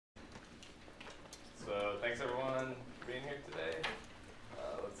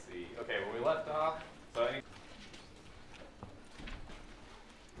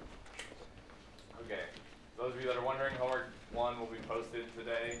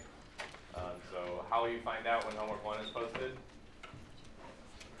So how will you find out when homework 1 is posted?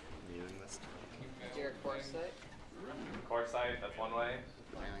 Mailing list. Your course site? Course site, that's one way.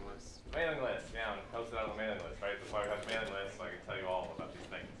 Mailing list. Mailing list, yeah, post it on the mailing list, right? That's why we have the mailing list, so I can tell you all about these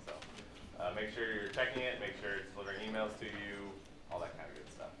things. So make sure you're checking it, make sure it's delivering emails to you, all that kind of good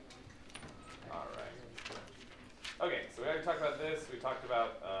stuff. All right. Okay, so we already talked about this. We talked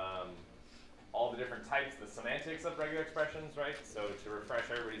about all the different types, the semantics of regular expressions, right? So to refresh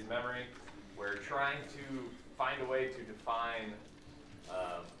everybody's memory, we're trying to find a way to define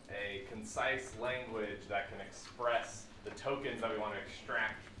a concise language that can express the tokens that we want to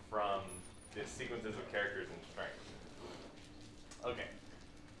extract from the sequences of characters and strings. Okay,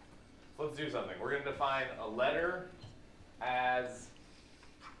 so let's do something. We're going to define a letter as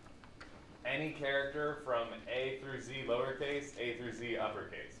any character from A through Z lowercase, A through Z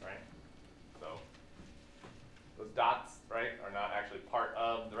uppercase, right? So those dots, right, are not actually part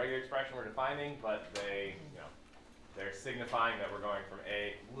of the regular expression we're defining, but they, they're signifying that we're going from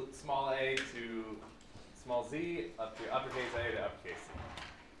small a to small z up to uppercase A to uppercase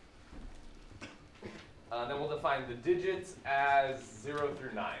C. Then we'll define the digits as 0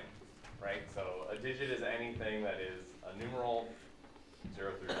 through 9, right? So a digit is anything that is a numeral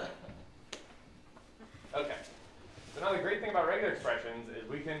 0 through 9. Okay. So now the great thing about regular expressions is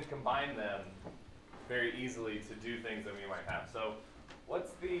we can combine them very easily to do things that we might have. So so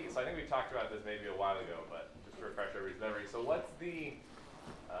I think we talked about this maybe a while ago, but just to refresh everybody's memory. So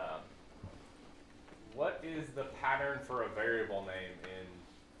what is the pattern for a variable name in,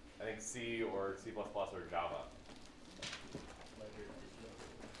 I think, C or C++ or Java? Letter digit.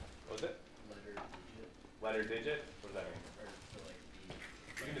 What was it? Letter digit. Letter digit? What does that mean? Or so like the.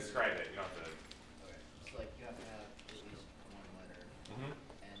 You can describe it. You don't have to. Okay. So like you have to have at least one letter,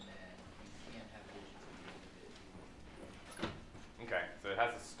 and then you can't have digits at the end of it. Okay, so it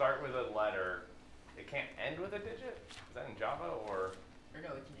has to start with a letter. It can't end with a digit? Is that in Java or? Or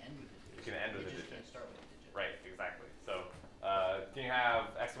no, it can end with a digit. It can end with a just digit. can't start with a digit. Right, exactly. So can you have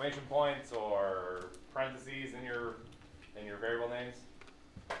exclamation points or parentheses in your variable names?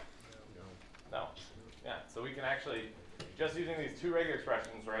 No. Yeah, so we can actually, just using these two regular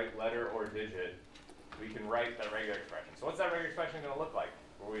expressions, right, letter or digit, we can write that regular expression. So what's that regular expression going to look like?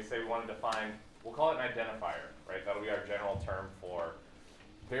 Where we say we want to define, we'll call it an identifier, right? That'll be our general term for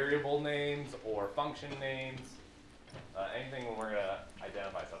variable names or function names, anything when we're going to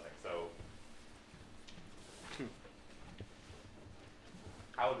identify something. So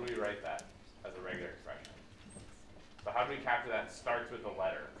how would we write that as a regular expression? So how do we capture that starts with a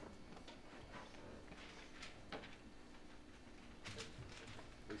letter?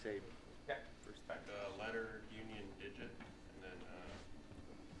 We say Yeah. first Letter, union, digit, and then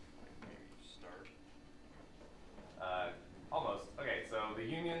maybe start. Almost. Okay, so the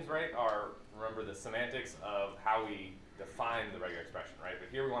unions, right, are, remember, the semantics of how we define the regular expression, right? But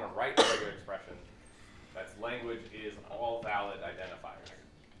here we want to write the regular expression that's language is all valid identifiers,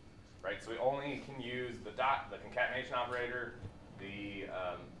 right? So we only can use the dot, the concatenation operator, the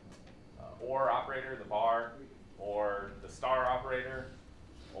or operator, the bar, or the star operator,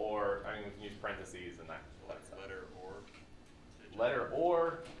 or, I mean, we can use parentheses and that stuff. Letter or digit. Letter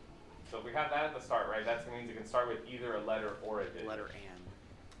or, so if we have that at the start, right, that means it can start with either a letter or a digit. letter and.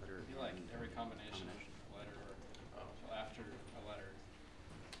 It'd be like every combination of letter or after a letter.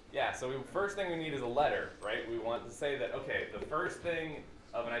 Yeah, so first thing we need is a letter, right? We want to say that, okay, the first thing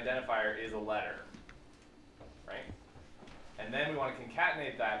of an identifier is a letter, right? And then we want to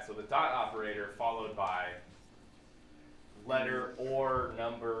concatenate that, so the dot operator followed by letter or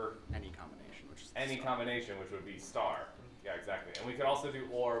number. Any combination, which is Any star. combination, which would be star. Yeah, exactly. And we could also do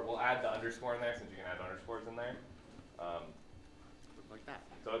or. We'll add the underscore in there, since you can add underscores in there. Look like that.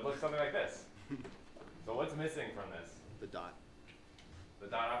 So it looks something like this. So what's missing from this? The dot The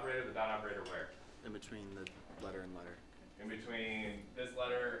dot operator where? in between the letter and letter. In between this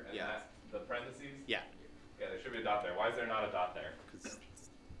letter and Yeah. the parentheses? Yeah, Yeah, there should be a dot there. Why is there not a dot there? because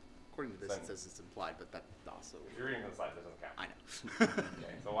according to this it says it's implied, but that also. If you're reading from the slides, it doesn't count. I know.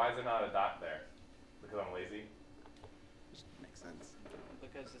 Okay, so why is there not a dot there? Because I'm lazy? Just makes sense.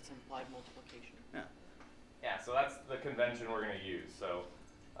 Because it's implied multiplication. Yeah. Yeah, so that's the convention we're going to use. So,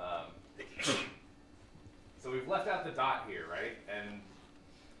 so we've left out the dot here, right? And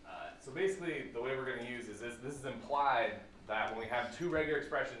so basically, the way we're going to use is this is implied that when we have two regular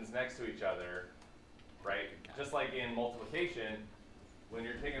expressions next to each other, right? Just like in multiplication, when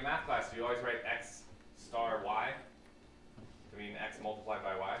you're taking a math class, do you always write x star y to mean x multiplied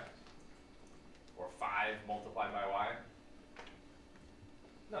by y? Or 5 multiplied by y?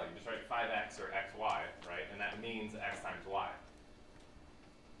 No, you just write 5x or xy, right? And that means x times y.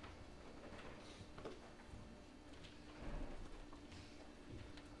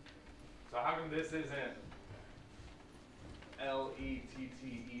 this isn't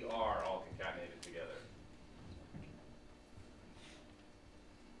Letter all concatenated together?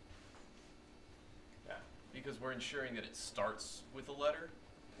 Yeah. Because we're ensuring that it starts with a letter,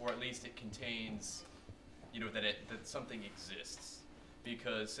 or at least it contains, that something exists.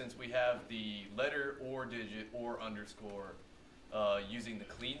 Because since we have the letter or digit or underscore using the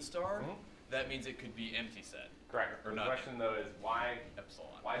clean star, that means it could be empty set. Correct. Or the not question though is why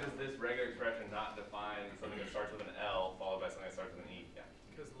epsilon. Why does this regular expression not define something that starts with an L followed by something that starts with an E? Yeah.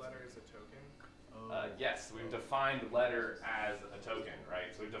 Because letter is a token. Yes, we've defined letter as a token,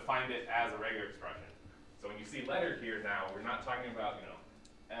 right? So we've defined it as a regular expression. So when you see letter here now, we're not talking about,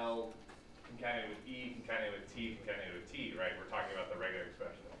 L concatenated with E, concatenated with T, concatenated with T, right? We're talking about the regular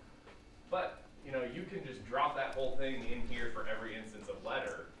expression. But, you can just drop that whole thing in here for every instance of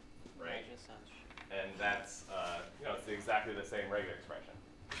letter, right? That just sounds, And that's, it's exactly the same regular expression.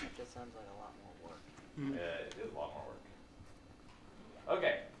 it just sounds like a lot more work. It is a lot more work.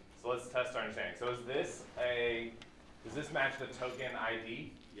 Okay, so let's test our understanding. So does this match the token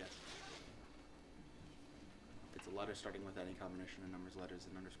ID? Yes. It's a letter starting with any combination of numbers, letters,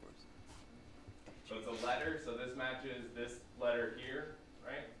 and underscores. So it's a letter, so this matches this letter here,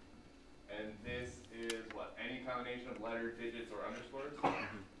 right? And this is what? Any combination of letters, digits, or underscores?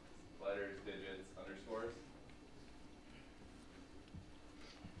 Letters, digits, underscores.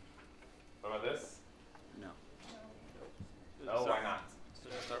 What about this? No. No, why not?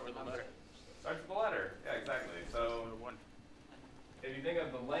 Start with the letter. Starts with the letter. Yeah, exactly. So if you think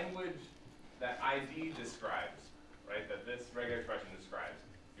of the language that ID describes, right, that this regular expression describes,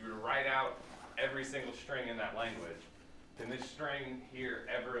 if you were to write out every single string in that language, can this string here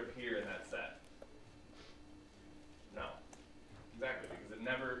ever appear in that set? No. Exactly, because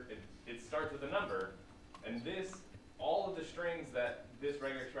it starts with a number, and all of the strings that this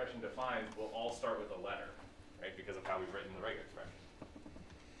regular expression defines will all start with a letter, right, because of how we've written the regular expression.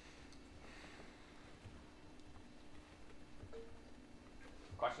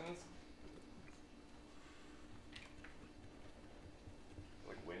 Questions?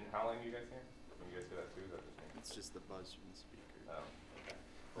 Like wind howling you guys hear? Can you guys hear that too? Is that just me? It's just the buzz from the speaker. Oh, okay.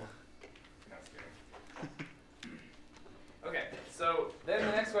 Kind of scary. Okay, so then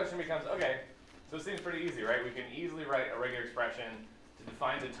the next question becomes, okay, so it seems pretty easy, right? We can easily write a regular expression to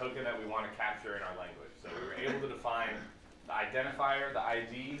define the token that we want to capture in our language. So we were able to define the identifier, the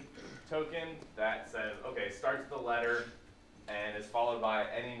ID token that says, okay, starts with a letter and is followed by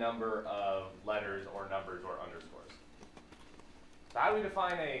any number of letters or numbers or underscores. So how do we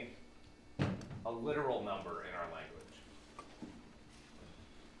define a literal number in our language?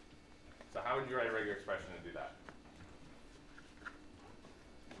 So how would you write a regular expression to do that?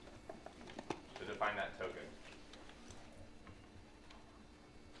 To define that token.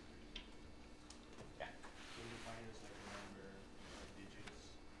 Yeah. Can you define it as like a number of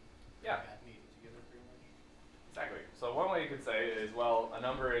digits? Yeah. Concatenated together pretty much? Exactly. So one way you could say is, well, a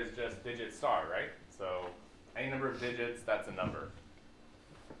number is just digit star, right? So any number of digits, that's a number.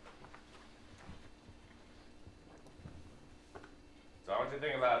 So I want you to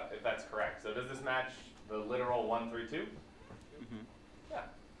think about if that's correct. So does this match the literal 1, 3, 2? Yeah,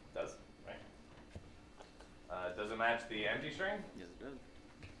 it does, right? Does it match the empty string? Yes, it does.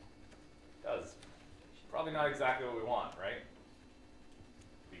 It does. Probably not exactly what we want, right?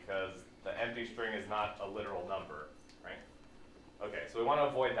 Because the empty string is not a literal number, right? Okay, so we want to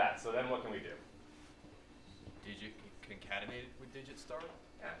avoid that. So then what can we do? Digit concatenated with digit star?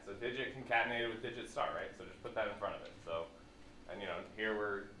 Yeah, so digit concatenated with digit star, right? So just put that in front of it. So, and here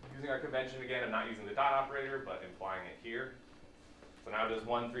we're using our convention again of not using the dot operator, but implying it here. So now does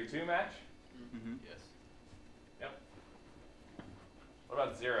 1, 3, 2 match? Yes. Yep. What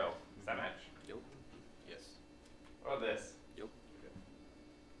about 0? Does that match? Yep. Yes. What about this? Yep.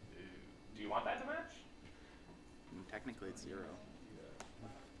 Do you want that to match? Technically, it's 0.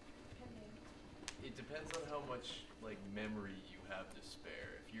 It depends on how much memory you have to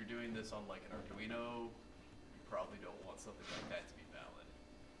spare. If you're doing this on an Arduino, you probably don't want something like that to be valid.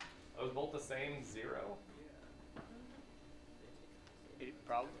 Are those both the same 0? It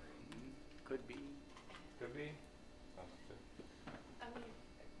probably could be. Could be. I mean,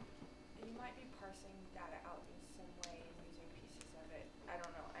 you might be parsing data out in some way and using pieces of it. I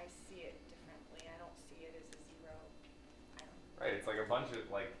don't know. I see it differently. I don't see it as a 0. I don't. Right, it's like a bunch of,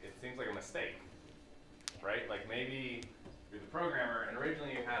 it seems like a mistake, right? Like maybe you're the programmer and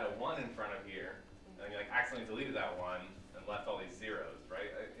originally you had a 1 in front of here, and then you accidentally deleted that 1 and left all these zeros, right?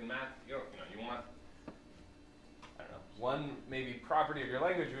 In math, you want, I don't know, one maybe property of your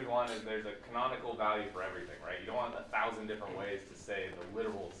language you would want is there's a canonical value for everything, right? You don't want 1,000 different ways to say the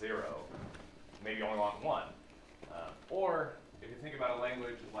literal 0. maybe only want one. Or if you think about a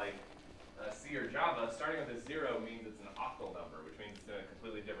language like C or Java, starting with a 0 means it's an octal number, which means it's in a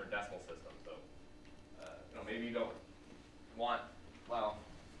completely different decimal system. So, maybe you don't want, well,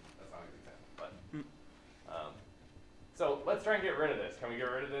 that's not a good example, but. So let's try and get rid of this. Can we get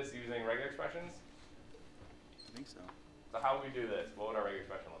rid of this using regular expressions? I think so. So how would we do this? What would our regular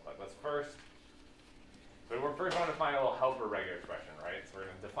expression look like? Let's first, so we're first going to find a little helper regular expression, right? So we're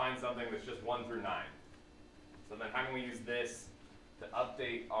going to define something that's just 1 through 9. So then how can we use this to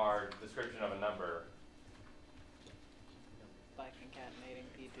update our description of a number? By concatenating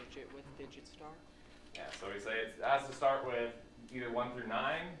p digit with digit star. Yeah, so we say it has to start with either 1 through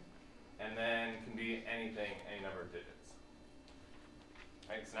 9, and then can be anything, any number of digits.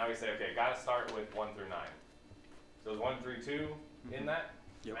 Right, so now we say, okay, got to start with 1 through 9. So is 1, 3, 2 in that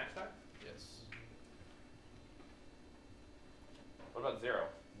Yep. match type? Yes. What about 0?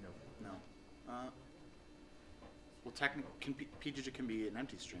 No. Well, technically, p digit can be an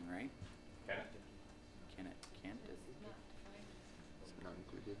empty string, right? Can it? Can it? Can't it? It's not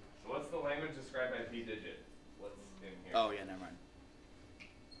included. So what's the language described by p digit? What's in here? Oh yeah, never mind.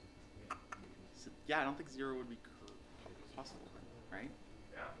 So, yeah, I don't think 0 would be possible, right?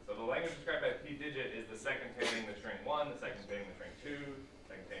 Yeah. So the language described by p digit is the set containing the string 1, the set containing the string 2, the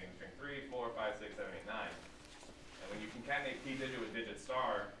set containing the string 3, 4, 5, 6, 7, 8, 9. And when you concatenate p digit with digit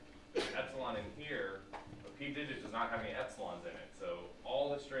star, there's an epsilon in here, but p digit does not have any epsilons in it. So all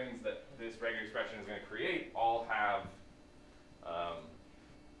the strings that this regular expression is going to create all have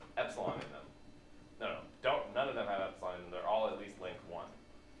epsilon in them. None of them have epsilon in them. They're all at least length 1.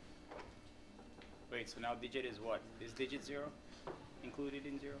 Wait, so now digit is what? Is digit 0 included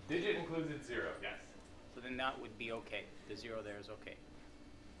in 0? Digit includes its 0, yes. So then that would be okay. The 0 there is okay.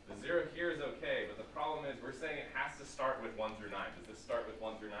 The 0 here is okay, but the problem is we're saying it has to start with 1 through 9. Does this start with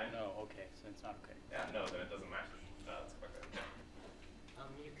 1 through 9? No, okay, so it's not okay. Yeah, no, then it doesn't match. That's quite good.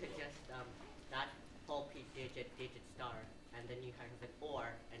 You could just not whole p digit star, and then you have an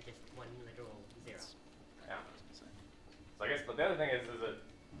or and just one literal 0. Yeah. So I guess, but the other thing is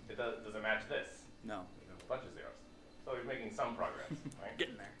does it match this? No. A bunch of zeros. So we're making some progress, right?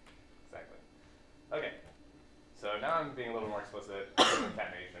 Getting there. Exactly. Okay. So now I'm being a little more explicit.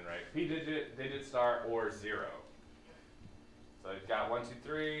 Concatenation, right? P digit, digit star, or 0. So we've got 1, 2,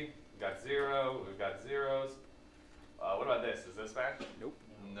 3. We've got 0. We've got zeros. What about this? Does this match? Nope.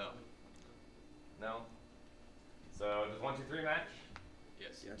 No. No. So does 1, 2, 3 match?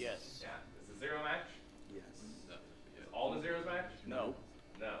 Yes. Yes. Yes. Yeah. Does the 0 match? Yes. No. Does all the zeros match? No.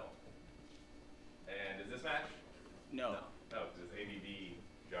 No. And does this match? No. No, because this ABB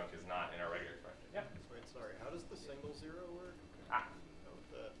junk is not in our regular expression. Yeah. Wait, sorry, how does the single 0 work? Ah. With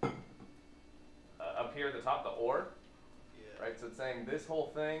that? Up here at the top, the or, Yeah. right? So it's saying this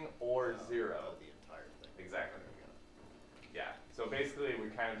whole thing or 0. The entire thing. Exactly. Yeah. So basically, we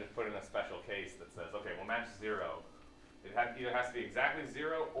kind of just put in a special case that says, okay, we'll match 0. It either has to be exactly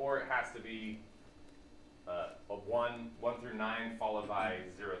 0 or it has to be a 1 through 9 followed by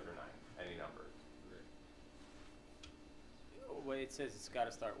 0 through 9, any number. Well, it says it's got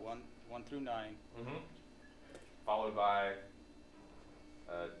to start 1 through 9. Mm-hmm. Followed by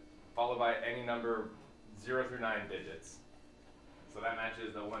any number 0 through 9 digits. So that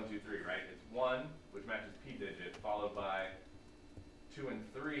matches the 1, 2, 3, right? It's 1, which matches p digit, followed by 2 and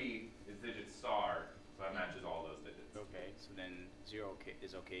 3 is digit star, so that matches all those digits. Okay, so then 0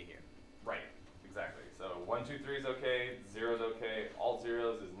 is okay here. Right, exactly. So 1, 2, 3 is okay, 0 is okay, all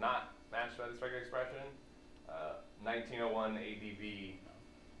zeros is not matched by this regular expression. 1901 ADB,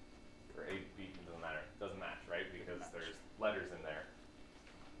 or AB, doesn't matter, doesn't match, right? Because there's letters in there.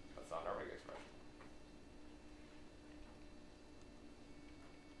 That's not our regular expression.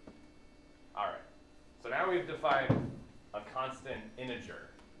 All right, so now we've defined a constant integer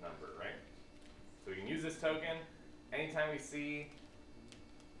number, right? So we can use this token. Anytime we see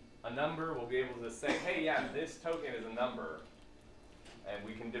a number, we'll be able to say, hey, yeah, this token is a number. And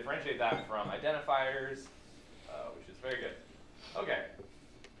we can differentiate that from identifiers, which is very good. Okay,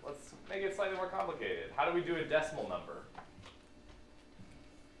 let's make it slightly more complicated. How do we do a decimal number?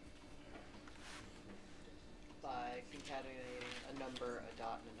 By concatenating a number, a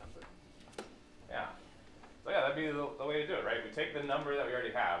dot, and a number. Yeah. So yeah, that'd be the way to do it, right? We take the number that we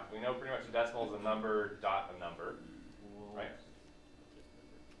already have. We know pretty much a decimal is a number dot a number, right?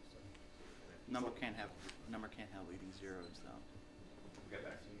 Number can't have leading zeros though. We'll get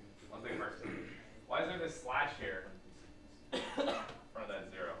there. One thing first. Why is there this slash here in front of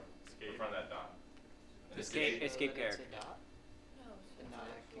that 0, in front of that dot? Escape So that character. it's a dot, No, so and it's not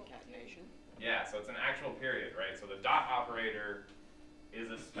a actual concatenation. Yeah, so it's an actual period, right? So the dot operator is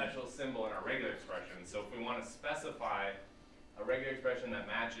a special symbol in our regular expression. So if we want to specify a regular expression that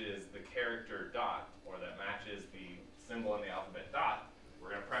matches the character dot, or that matches the symbol in the alphabet dot, we're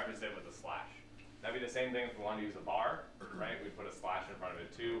going to preface it with a slash. That'd be the same thing if we want to use a bar, right? We put a slash in front of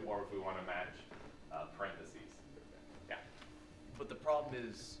it too, or if we want to match parentheses. Yeah. But the problem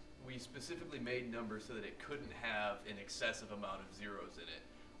is we specifically made numbers so that it couldn't have an excessive amount of zeros in it,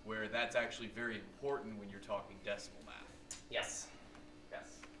 where that's actually very important when you're talking decimal math. Yes.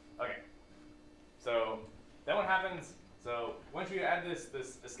 Yes. Okay. So then what happens? So once you add this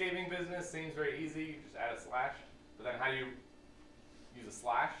escaping business, seems very easy. You just add a slash. But then how do you use a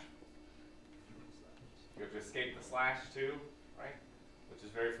slash? You have to escape the slash too, right? Which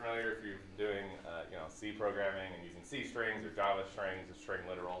is very familiar if you're doing C programming and using C strings or Java strings or string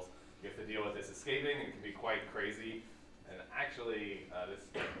literals. You have to deal with this escaping. It can be quite crazy. And actually,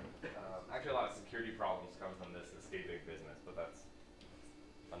 actually a lot of security problems come from this escaping business, but that's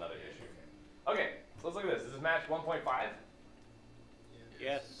another issue. Okay, so let's look at this. This is match 1.5.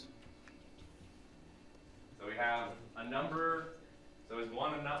 Yes. So we have a number. So is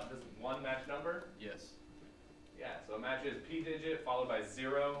one enough? This one match number? Yes. Yeah. So it matches p digit followed by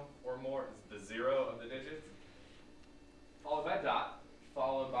 0 or more. Is the 0 of the digits, followed by a dot,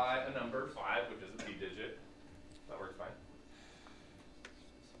 followed by a number 5, which is a p digit. That works fine.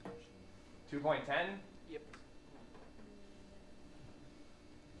 2.10. Yep.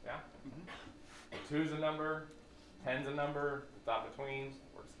 Yeah. 2's a number. 10's a number. Dot between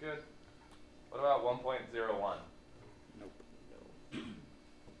works good. What about 1.01? Nope.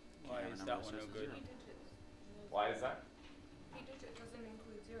 Why Can't have a is number that that one no starts with good? 0. Why is that? P digit doesn't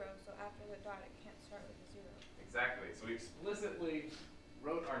include 0, so after the dot it can't start with a 0. Exactly. So we explicitly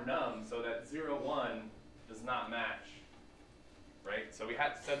wrote our num so that 0, 1 does not match. Right? So we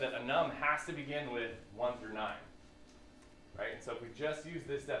said that a num has to begin with 1 through 9. Right? And so if we just use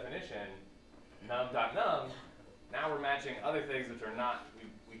this definition, num.num, now we're matching other things which are not,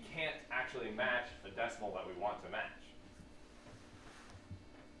 we can't actually match the decimal that we want to match.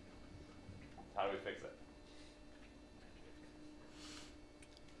 How do we fix it?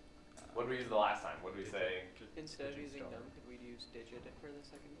 What did we use the last time? What did we say? Instead of using num, could we use digit for the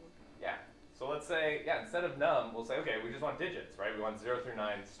second one? Yeah. So let's say, yeah, instead of num, we'll say, okay, we just want digits, right? We want 0 through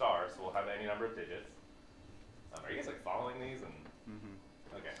 9 stars, so we'll have any number of digits. Are you guys like following these? And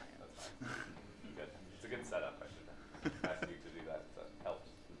okay, that's fine. Good. It's a good setup. I should ask you to do that. That helps.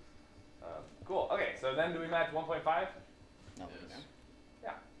 Cool. Okay. So then, do we match 1.5? No. Yes.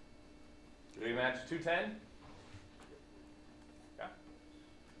 Yeah. Do we match 210? Yeah.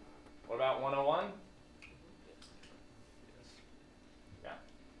 What about 101? Yeah.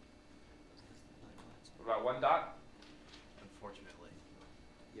 What about 1 dot? Unfortunately.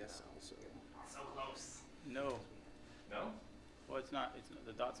 Yes, also. So close. No. No? Well, it's not.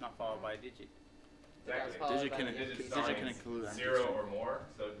 The dot's not followed by a digit. Exactly. Followed Digit by can, a Digit digit star can means include 0 or more.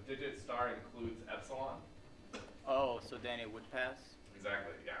 So digit star includes epsilon. Oh, so then it would pass.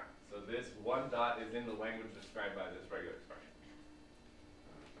 Exactly, yeah. So this 1 dot is in the language described by this regular expression.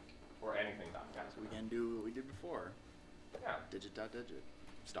 Or anything dot, yeah. So we can do what we did before. Yeah. Digit dot digit.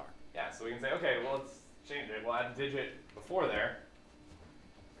 Star. Yeah, so we can say, okay, well, let's change it. We'll add a digit before there.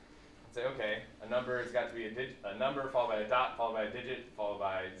 Say, okay, a number has got to be a number followed by a dot, followed by a digit, followed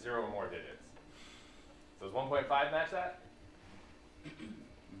by 0 or more digits. So does 1.5 match that?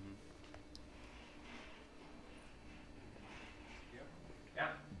 Yeah.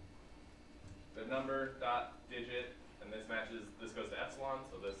 The number, dot, digit, and this matches, this goes to epsilon,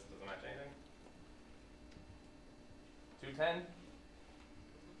 so this doesn't match anything. 210?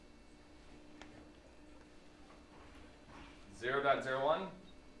 0.01?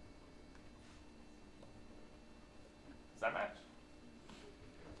 Does that match?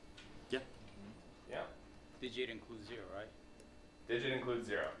 Yeah. Yeah. Digit includes 0, right? Digit includes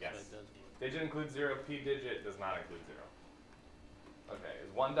 0, yes. So it does work. Digit includes 0, p digit does not include 0. Okay,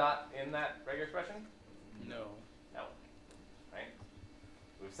 is 1 dot in that regular expression? No. No. Right?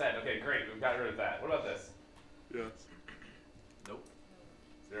 We've said, okay, great, we've got rid of that. What about this? Yes. Nope.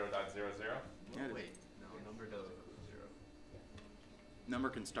 0.00? Yeah, it is. Wait. No, number doesn't include 0. Number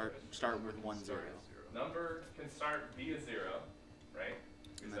can start with 1 0. Number can start via 0, right?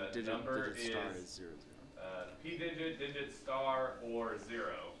 And Because then that number digit star is is 0 0. p digit, digit star, or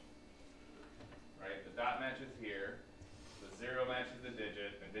 0. Right? The dot matches here. The 0 matches the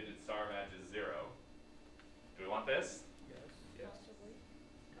digit, and digit star matches 0. Do we want this? Yes. Possibly.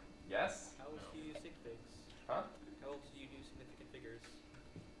 Yes? How else do you use sig figs? Huh? How else do you do significant figures?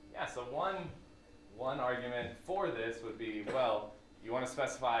 Yeah, so one argument for this would be, well, you want to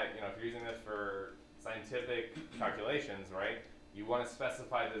specify, if you're using this for scientific calculations, right? you want to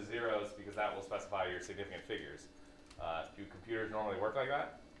specify the zeros because that will specify your significant figures. Do computers normally work like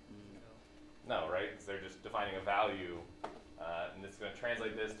that? No, right? Because they're just defining a value, and it's going to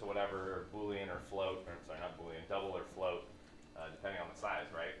translate this to whatever Boolean or float, or sorry, not Boolean, double or float, depending on the size,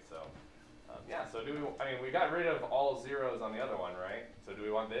 right? So, yeah. So do we? I mean, we got rid of all zeros on the other one, right? So do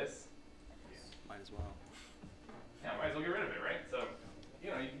we want this? Might as well. Yeah, might as well get rid of it, right? So, you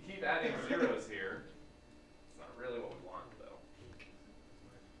know, you can keep adding zeros here. It's not really what we want, though.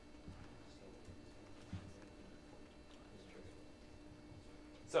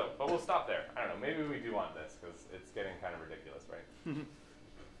 So, but we'll stop there. I don't know. Maybe we do want this because it's getting kind of ridiculous, right?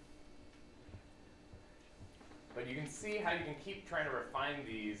 But you can see how you can keep trying to refine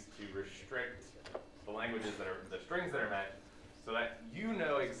these to restrict the languages that are, the strings that are meant, so that you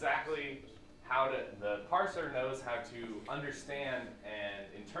know exactly how to, the parser knows how to understand and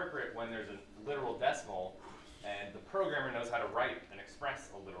interpret when there's a literal decimal, and the programmer knows how to write and express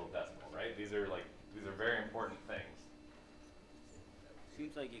a literal decimal, right? These are very important things.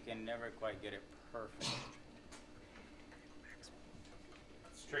 Seems like you can never quite get it perfect.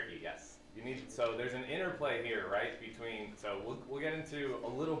 It's tricky, yes. You need, so there's an interplay here, right, between, so we'll get into a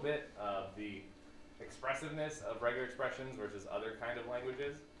little bit of the expressiveness of regular expressions versus other kind of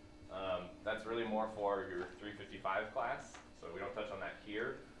languages. That's really more for your 355 class, so we don't touch on that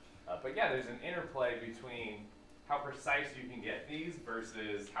here. But yeah, there's an interplay between how precise you can get these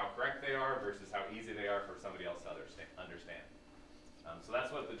versus how correct they are versus how easy they are for somebody else to understand. So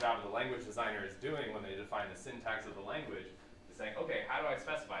that's what the job of the language designer is doing when they define the syntax of the language, is saying, okay, how do I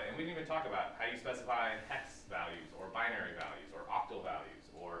specify? And we didn't even talk about how you specify hex values or binary values or octal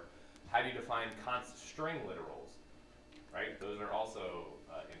values, or how do you define string literals, right? Those are also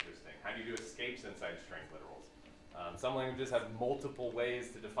interesting. How do you do escapes inside string literals? Some languages have multiple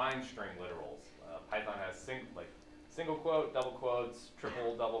ways to define string literals. Python has single quote, double quotes,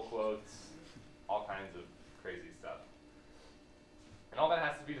 triple double quotes, all kinds of crazy stuff. And all that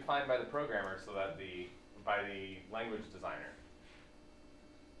has to be defined by the programmer, so that by the language designer.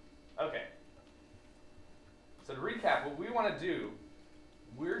 Okay. So to recap, what we want to do,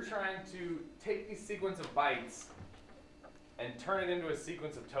 we're trying to take these sequence of bytes and turn it into a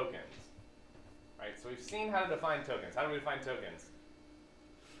sequence of tokens. Right? So we've seen how to define tokens. How do we define tokens?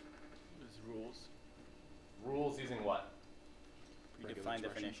 There's rules. Rules using what? Predefined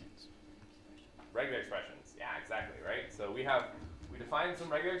definitions. Regular expressions. Yeah, exactly, right? So we define some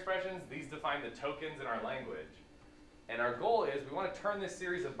regular expressions. These define the tokens in our language. And our goal is we want to turn this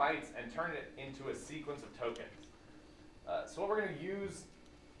series of bytes and turn it into a sequence of tokens. So what we're going to use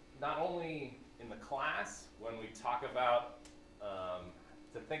not only in the class when we talk about,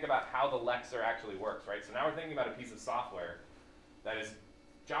 to think about how the Lexer actually works, right? So now we're thinking about a piece of software that is,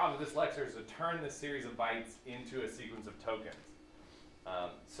 job of this Lexer is to turn this series of bytes into a sequence of tokens.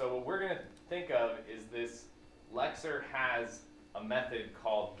 So what we're going to think of is this Lexer has a method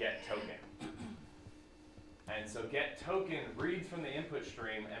called getToken. And so getToken reads from the input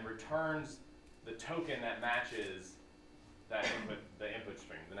stream and returns the token that matches that the input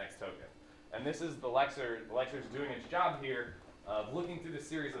stream, the next token. And this is the Lexer. The Lexer is doing its job here of looking through the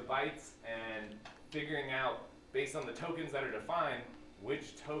series of bytes and figuring out, based on the tokens that are defined,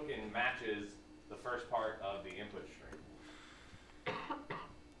 which token matches the first part of the input stream.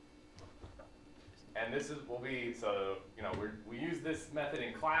 And this will be, so, you know, we use this method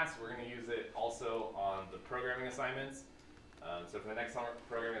in class. We're going to use it also on the programming assignments. So for the next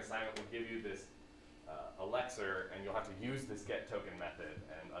programming assignment, we'll give you this a Lexer, and you'll have to use this getToken method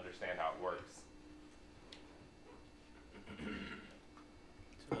and understand how it works.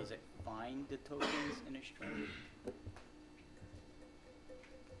 So does it find the tokens in a string?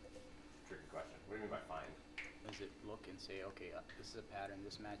 Tricky question. What do you mean by find? Does it look and say, okay, this is a pattern,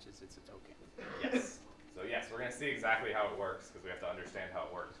 this matches, it's a token? Yes. So yes, we're going to see exactly how it works because we have to understand how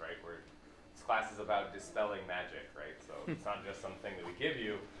it works, right? This class is about dispelling magic, right? So it's not just something that we give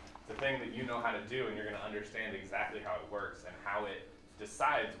you. It's a thing that you know how to do, and you're going to understand exactly how it works and how it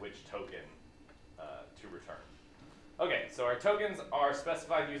decides which token to return. Okay, so our tokens are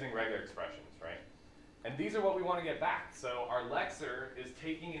specified using regular expressions, right? And these are what we want to get back. So our Lexer is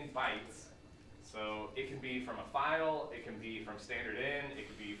taking in bytes. So it can be from a file, it can be from standard in, it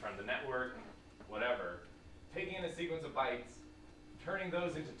could be from the network, whatever. Taking in a sequence of bytes, turning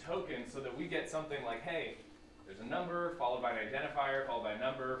those into tokens so that we get something like, hey, there's a number, followed by an identifier, followed by a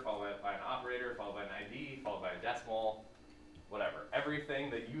number, followed by an operator, followed by an ID, followed by a decimal, whatever.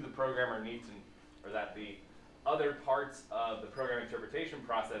 Everything that you, the programmer, need to, or that the other parts of the program interpretation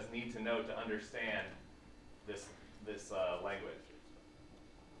process need to know to understand this language.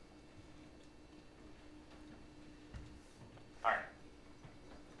 All right.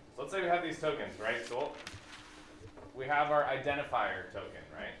 let's say we have these tokens, right? So we have our identifier token,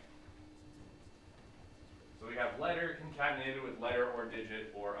 right? So we have letter concatenated with letter or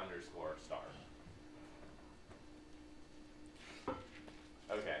digit or underscore star.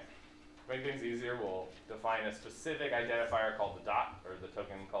 Okay. To make things easier, we'll define a specific identifier called the dot, or the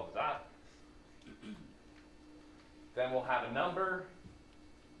token called the dot. Then we'll have a number.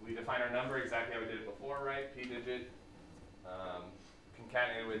 We define our number exactly how we did it before, right? P digit,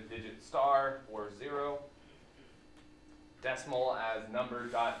 concatenated with digit star or 0. Decimal as number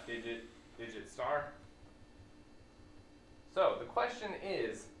dot digit digit star. So the question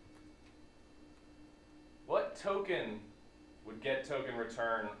is, what token would get token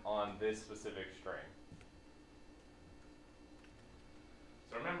return on this specific string?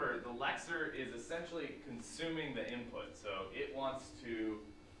 So remember, the lexer is essentially consuming the input. So it wants to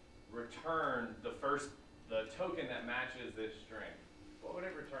return the token that matches this string. What would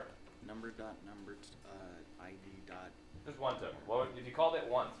it return? Number dot number ID dot. Just one token. Well, if you called it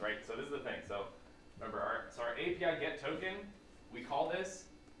once, right? So this is the thing. So remember, our API get token, we call this,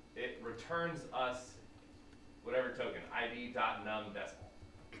 it returns us whatever token, ID dot num decimal.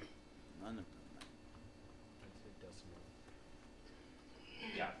 None of them.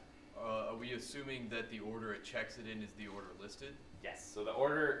 Yeah. Are we assuming that the order it checks it in is the order listed? Yes. So the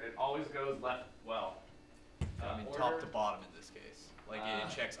order, it always goes left. Well, I mean, order, top to bottom in this case. Like it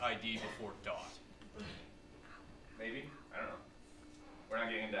checks ID before dot. maybe. I don't know. We're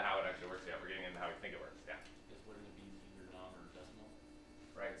not getting into how it actually works yet. We're getting into how we think it works. Yeah. Just wouldn't it be either num or decimal?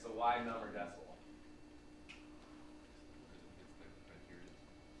 Right. So why num or decimal? Because it gets the criteria.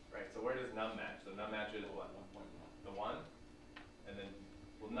 Right. So where does num match? So num matches what? 1.1. The 1, and then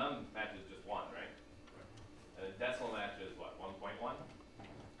num matches just 1, right? And then decimal matches what? 1.1. Well,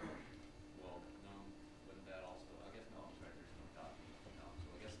 num, wouldn't that also, I guess no, right, there's no dot, num, so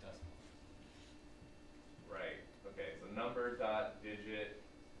I guess decimal. Right. Okay. So number dot digit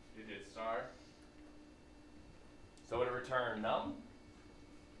star. So would it return num?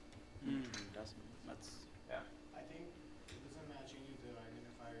 Decimal. That's. Yeah. I think it doesn't match any of the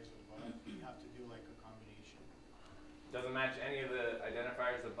identifiers above. You have to do like a combination. Doesn't match any of the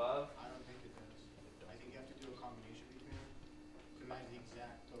identifiers above. I don't think it does. I think you have to do a combination between them to match the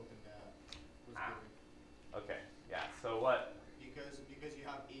exact token that was given. Okay. Yeah. So what? Because you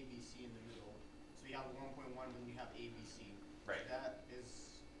have ABC in the middle. So you have 1.1 when you have ABC. Right. That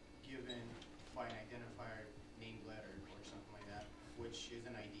is given by an identifier named letter or something like that, which is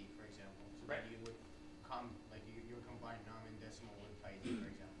an ID, for example. So Right. then you would you would combine num and decimal with ID, for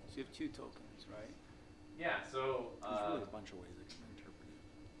example. So you have two tokens, right? Yeah. So. There's really a bunch of ways it can be interpreted.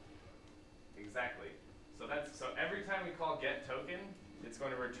 Exactly. So every time we call get token, it's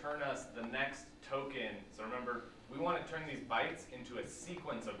going to return us the next token. So remember, we want to turn these bytes into a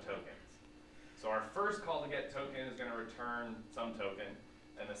sequence of tokens. So our first call to get token is going to return some token,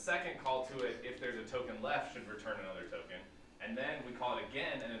 and the second call to it, if there's a token left, should return another token. And then we call it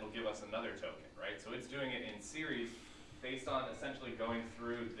again, and it'll give us another token, right? So it's doing it in series based on essentially going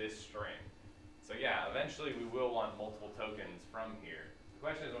through this string. So yeah, eventually we will want multiple tokens from here. The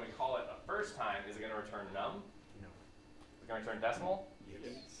question is, when we call it a first time, is it going to return num? No. Is it going to return decimal?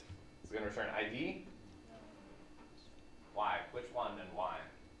 Yes. Is it going to return ID? Why? Which one and why?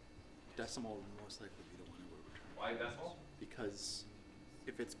 Decimal would most likely be the one it would return. Why decimal? Because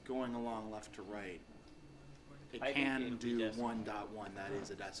if it's going along left to right, it I think can it'd be do decimal. 1.1, that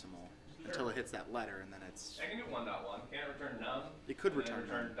is a decimal, until it hits that letter, and then it's. I can do 1.1. Can't it return num? It could and return then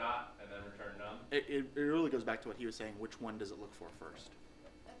return num. dot and then return num. It really goes back to what he was saying. Which one does it look for first?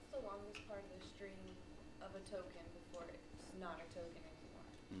 That's the longest part of the string of a token before it's not a token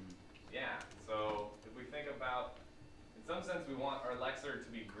anymore. Yeah. So if we think about, in some sense, we want our lexer to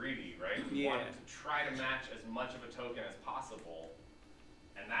be greedy, right? We want it to try to match as much of a token as possible,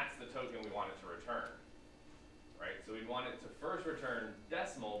 and that's the token we want it to return. Right? So we want it to first return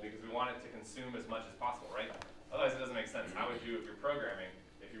decimal because we want it to consume as much as possible, right? Otherwise it doesn't make sense. How would you, if you're programming,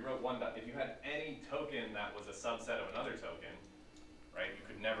 if you wrote if you had any token that was a subset of another token, right, you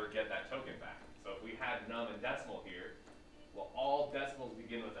could never get that token back. So if we had num and decimal here, well, all decimals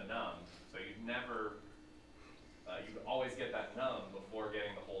begin with a num, so you'd never, you'd always get that num before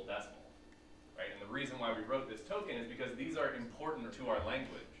getting the whole decimal, right? And the reason why we wrote this token is because these are important to our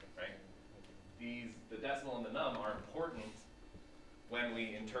language, right? The decimal and the num are important when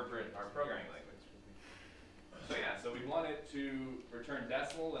we interpret our programming language. So yeah, so we want it to return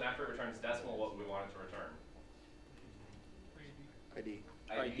decimal, and after it returns decimal, what would we want it to return? ID.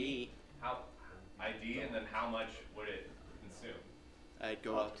 ID. How? ID, and then how much would it consume? I'd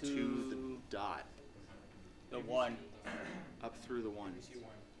go up to the dot, The one. up through the 1. ABC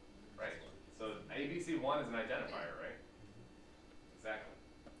 1. right? So ABC1 is an identifier, right? Exactly.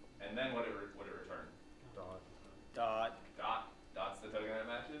 And then what it return? Dot. Dot. Dot's the token that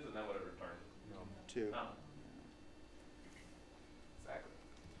matches, and then what it return? Two. No. Exactly.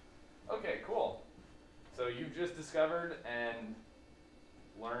 Okay, cool. So you've just discovered and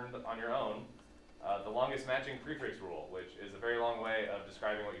learned on your own the longest matching prefix rule, which is a very long way of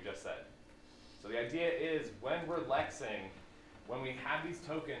describing what you just said. So the idea is when we're lexing, when we have these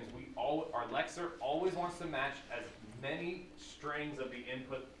tokens, our lexer always wants to match as many strings of the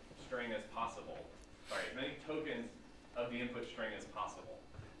input string as possible. Sorry, as many tokens of the input string as possible.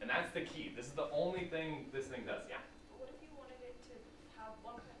 And that's the key. This is the only thing this thing does. Yeah? But what if you wanted it to have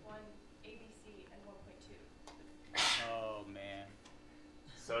 1.1 ABC and 1.2? Oh man.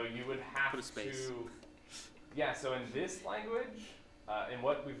 So you would have Put a space. to, yeah, so in this language, in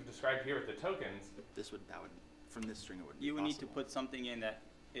what we've described here with the tokens, from this string it would be You would need to possible. put something in that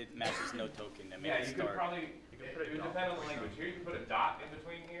it matches no token and make yeah, it you could start. probably, it would depend on the language. Here you could put a dot in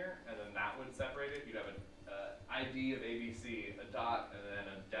between here, and then that would separate it. You'd have an ID of ABC, a dot, and then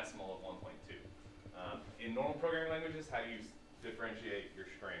a decimal of 1.2. In normal programming languages, how do you differentiate your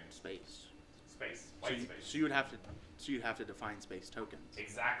strings? Space. Space, So white you, space. so you'd have to define space tokens.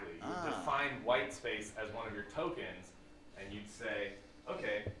 Exactly. You would Ah. define white space as one of your tokens, and you'd say,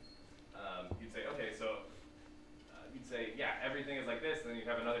 okay, you'd say, yeah, everything is like this, and then you'd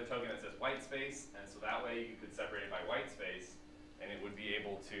have another token that says white space, and so that way you could separate it by white space, and it would be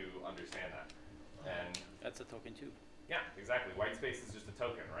able to understand that. And That's a token too. yeah, exactly. White space is just a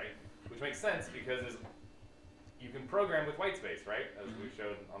token, right? Which makes sense because you can program with white space, right? As we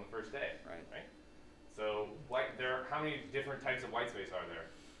showed on the first day, Right. So how many different types of white space are there?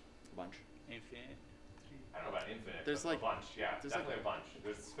 A bunch. Infinite. I don't know about infinite, There's but like- a bunch. Yeah, there's definitely a bunch.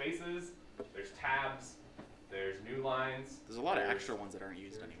 There's spaces, there's tabs, there's new lines. There's a lot of there's- extra ones that aren't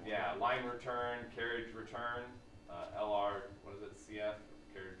used anymore. Yeah, line return, carriage return, LR, what is it, CF,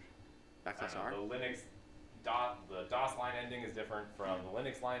 carriage. I Backslash don't R. know, the Linux the DOS line ending is different from the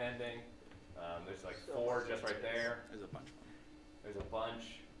Linux line ending. There's like 4 just right there. There's a bunch of them. There's a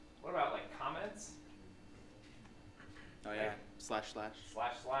bunch. What about like comments? Oh yeah. Like- Slash slash.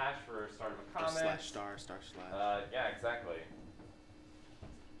 // for start of a Just comment. slash star star slash. Yeah, exactly.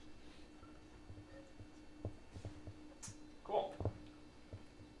 Cool.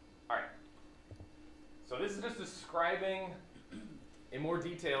 All right. So this is just describing in more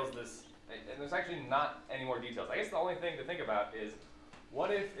details this, and there's actually not any more details. I guess the only thing to think about is,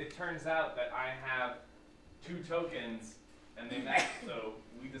 what if it turns out that I have 2 tokens and they match? So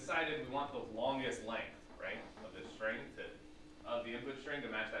we decided we want the longest length, right, of this string of the input string to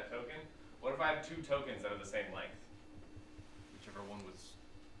match that token. What if I have 2 tokens that are the same length? Whichever one was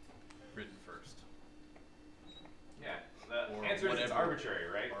written first. Yeah, the Or answer is it's whatever. arbitrary,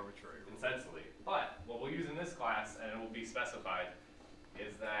 right? Arbitrary. Essentially. But what we'll use in this class, and it will be specified,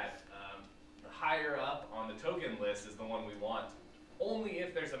 is that the higher up on the token list is the one we want, only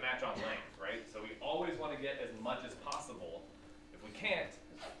if there's a match on length, right? So we always want to get as much as possible. If we can't,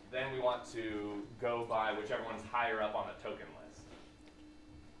 then we want to go by whichever one's higher up on the token list.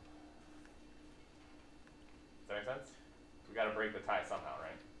 Does that make sense? We got to break the tie somehow,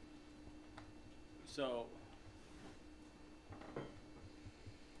 right? So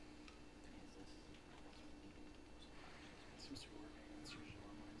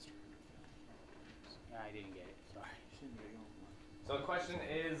yeah, I didn't get it. Sorry. So the question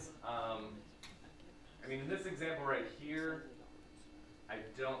is, I mean, in this example right here, I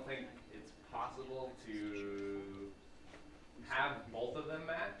don't think it's possible to have both of them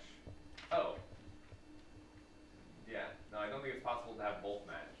match. Oh. Yeah, no, I don't think it's possible to have both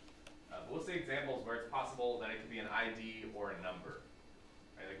match. But we'll see examples where it's possible that it could be an ID or a number.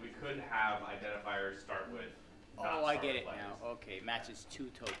 Right? Like we could have identifiers start with not Oh, I start get with it letters. now. Okay, matches 2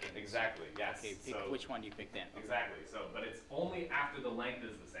 tokens. Exactly, yes. Okay, pick So- which one you pick then. Okay. Exactly. So, but it's only after the length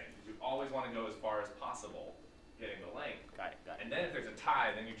is the same. Because you always want to go as far as possible, getting the length. Got it. And then if there's a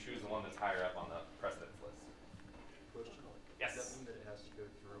tie, then you choose the one that's higher up on the precedence list. Question. Yes. Does that mean that it has to go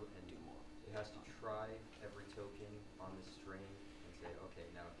through and do more? It has to try every token on the string and say, okay,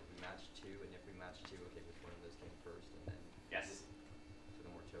 now if we match 2, and if we match 2, okay, which one of those came first, and then. Yes. So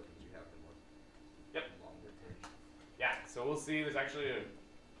the more tokens you have, the more. Yep. Longer it takes. Yeah. So we'll see. There's actually a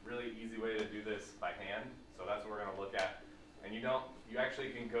really easy way to do this by hand. So that's what we're going to look at. And you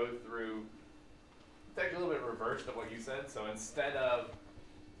actually can go through. It's actually a little bit reversed of what you said. So instead of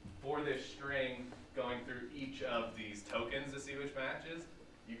for this string going through each of these tokens to see which matches,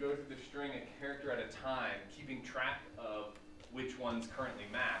 you go through the string a character at a time, keeping track of which ones currently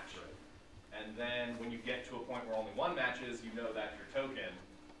match. And then when you get to a point where only one matches, you know that's your token.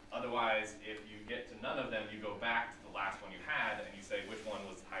 Otherwise, if you get to none of them, you go back to the last one you had and you say which one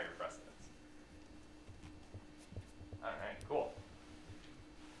was higher precedence. All right, cool.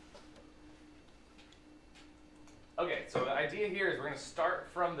 Okay, so the idea here is we're going to start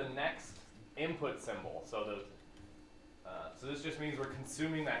from the next input symbol. So this just means we're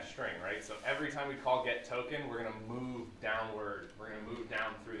consuming that string, right? So every time we call get token, we're going to move downward. We're going to move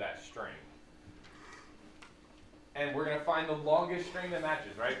down through that string. And we're going to find the longest string that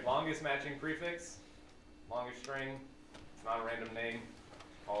matches, right? Longest matching prefix, longest string. It's not a random name.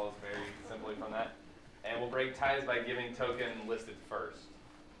 Follows very simply from that. And we'll break ties by giving token listed first.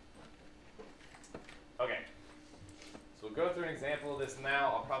 Okay. So we'll go through an example of this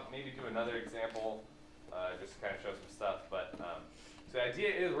now. I'll probably maybe do another example just to kind of show some stuff. But so the idea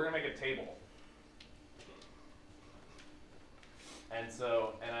is we're going to make a table. And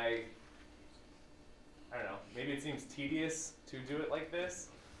so, I don't know, maybe it seems tedious to do it like this,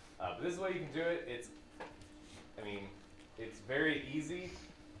 but this is the way you can do it. It's very easy.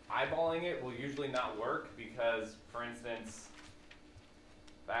 Eyeballing it will usually not work because, for instance,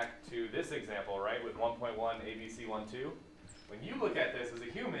 back to this example, right, with 1.1 ABC12, when you look at this as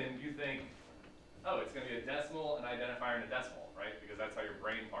a human, you think, oh, it's going to be a decimal, an identifier, and a decimal, right, because that's how your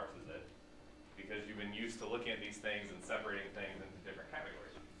brain parses it, because you've been used to looking at these things and separating things into different categories.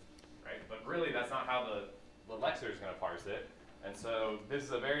 Right? But really, that's not how the Lexer is going to parse it. And so this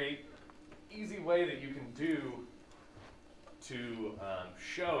is a very easy way that you can do to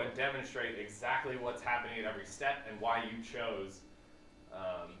show and demonstrate exactly what's happening at every step and why you chose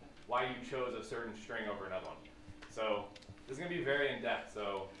a certain string over another one. So this is going to be very in-depth.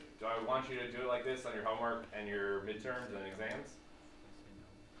 So do I want you to do it like this on your homework and your midterms and exams?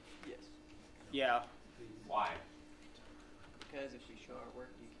 Yes. Yeah. Why? Because if we show our work,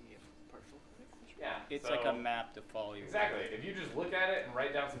 you can get partial credit. Yeah. It's so like a map to follow you. Exactly. If you just look at it and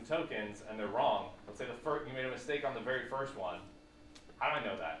write down some tokens and they're wrong, let's say you made a mistake on the very first one, how do I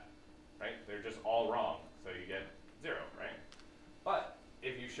know that? Right? They're just all wrong, so you get 0, right? But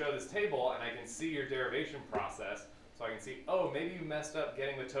if you show this table and I can see your derivation process, so I can see, oh, maybe you messed up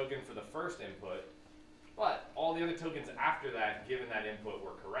getting the token for the first input, but all the other tokens after that, given that input,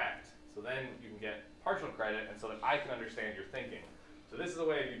 were correct. So then you can get partial credit, and so that I can understand your thinking. So this is a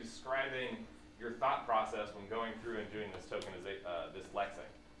way of you describing your thought process when going through and doing this tokenization, this lexing.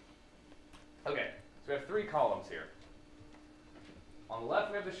 Okay, so we have 3 columns here. On the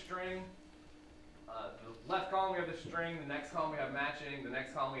left we have the string. The left column we have the string. The next column we have matching. The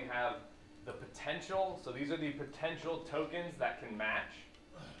next column we have the potential. So these are the potential tokens that can match.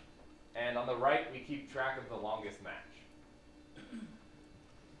 And on the right we keep track of the longest match.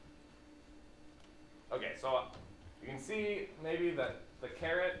 Okay, so you can see maybe that the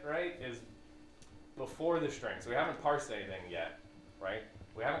caret, right, is before the string. So we haven't parsed anything yet, right?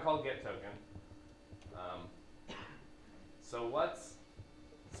 We haven't called get token.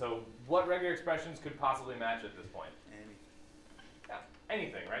 So what regular expressions could possibly match at this point? Anything. Yeah,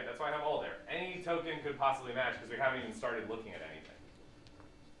 anything, right? That's why I have all there. Any token could possibly match because we haven't even started looking at anything.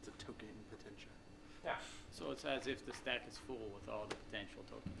 It's a token potential. Yeah. So it's as if the stack is full with all the potential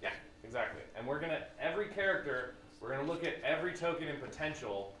tokens. Yeah, exactly. And we're gonna, every character, we're gonna look at every token in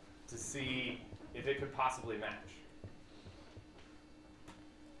potential to see if it could possibly match.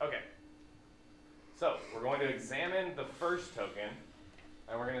 Okay. So we're going to examine the first token,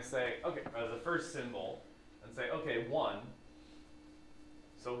 and we're gonna say, okay, the first symbol, and say, okay, 1.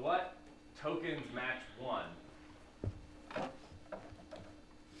 So what tokens match 1? No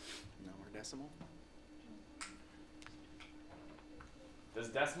more decimal. Does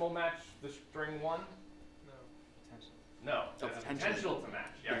decimal match the string 1? No, Oh, it has a potentially. potential to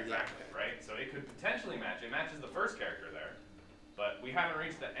match. Yeah, Yeah, exactly, right? So it could potentially match. It matches the first character there, but we haven't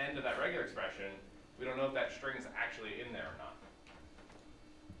reached the end of that regular expression. We don't know if that string's actually in there or not.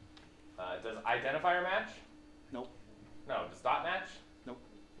 Does identifier match? Nope. No. Does dot match? Nope.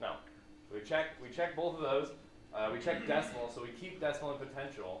 No. So we check both of those. We check decimal, so we keep decimal and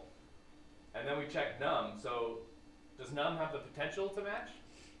potential. And then we check num. So does num have the potential to match?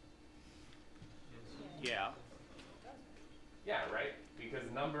 Yeah. Yeah, right? Because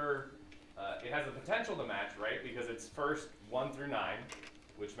number, it has the potential to match, right? Because it's first 1 through 9,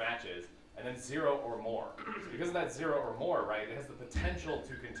 which matches, and then 0 or more. So because of that 0 or more, right, it has the potential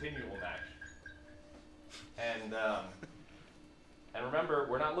to continue will match. And remember,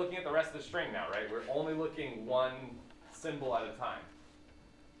 we're not looking at the rest of the string now, right? We're only looking one symbol at a time.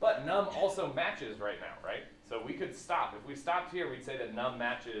 But num also matches right now, right? So we could stop. If we stopped here, we'd say that num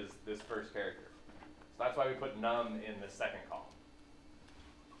matches this first character. So that's why we put num in the second column.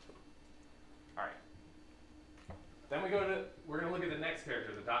 All right. Then we're going to look at the next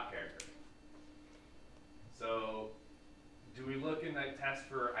character, the dot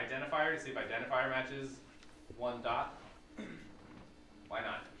identifier to see if identifier matches one dot? Why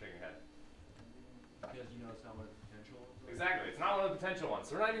not? You're shaking your head. Because you know it's not one of the potential ones? Exactly. It's not one of the potential ones.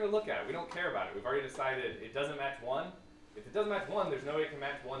 So we're not even going to look at it. We don't care about it. We've already decided it doesn't match 1. If it doesn't match 1, there's no way it can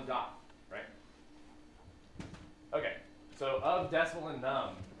match 1 dot, right? Okay. So of decimal and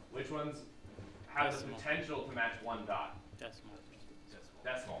num, which ones have the Decimal. potential to match 1 dot? Decimal.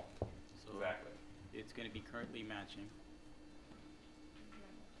 Decimal. So Exactly. it's going to be currently matching.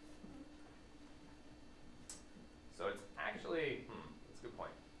 So it's actually, that's a good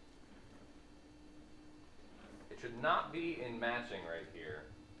point. It should not be in matching right here.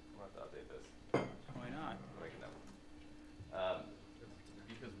 I'm going to have to update this. Why not? Make a note.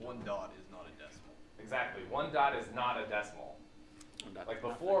 Because 1 dot is not a decimal. Exactly. 1 dot is not a decimal. Like Nothing.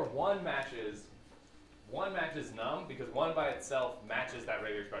 before, 1 matches num because 1 by itself matches that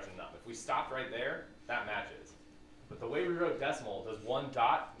regular expression num. If we stopped right there, that matches. But the way we wrote decimal, does 1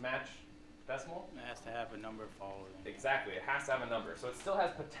 dot match decimal? It has to have a number following. Exactly. It has to have a number. So it still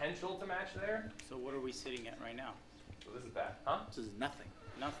has potential to match there. So what are we sitting at right now? So this is bad. Huh? This is nothing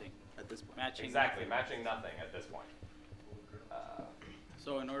Nothing. at this point. Matching. Exactly. nothing. Matching nothing at this point.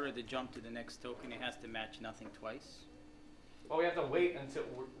 So in order to jump to the next token, it has to match nothing twice. Well, we have to wait until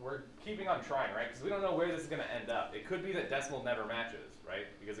we're keeping on trying, right? Because we don't know where this is going to end up. It could be that decimal never matches, right?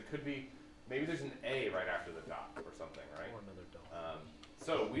 Because it could be, maybe there's an A right after the dot or something, right? Or another dot.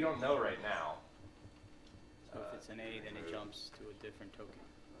 So we don't know right now. So if it's an A, then it jumps to a different token.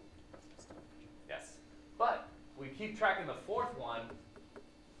 Yes. But we keep tracking the 4th one.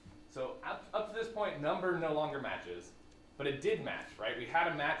 So up to this point, number no longer matches. But it did match, right? We had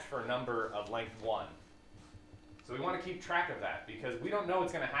a match for a number of length 1. So we want to keep track of that because we don't know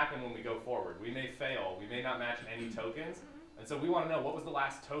what's going to happen when we go forward. We may fail. We may not match any tokens. And so we want to know what was the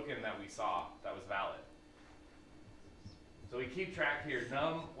last token that we saw that was valid. So we keep track here.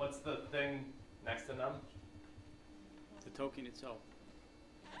 Num, what's the thing next to num? The token itself.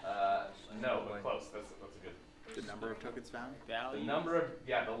 No, but close. That's a good. The number of tokens found? Value. The number of,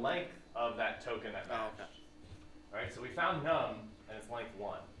 yeah, the length of that token that matched. Oh, okay. All right, so we found num, and it's length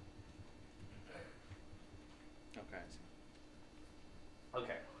 1. Okay. I see.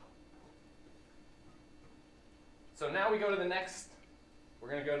 Okay. So now we go to the next, we're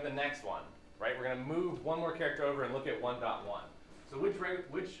going to go to the next one, right? We're going to move one more character over and look at 1.1. So which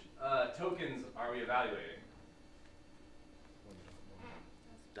tokens are we evaluating?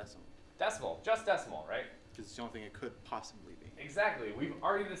 Decimal. Decimal, just decimal, right? Because it's the only thing it could possibly be. Exactly. We've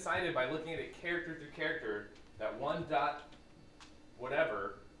already decided by looking at it character through character that 1 dot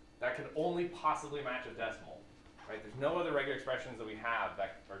whatever, that could only possibly match a decimal, right? There's no other regular expressions that we have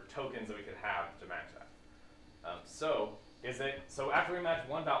that or tokens that we could have to match that. So after we match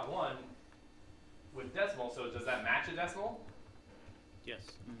 1.1 with decimal, so does that match a decimal? Yes.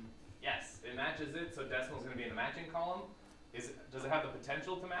 Mm-hmm. Yes, it matches it. So decimal is going to be in the matching column. Does it have the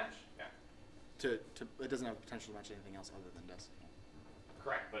potential to match? Yeah. It doesn't have potential to match anything else other than decimal.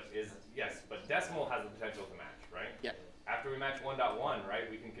 Correct, but but decimal has the potential to match, right? Yeah. After we match 1.1,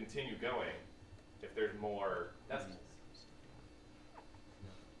 right, we can continue going if there's more decimals.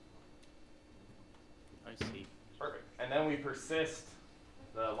 I see. Perfect. And then we persist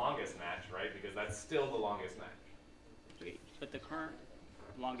the longest match, right? Because that's still the longest match. Wait, but the current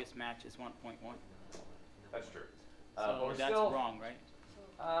longest match is 1.1. That's true. So but we're that's still, wrong,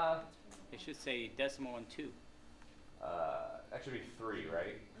 right? It should say decimal and 2. That should be 3,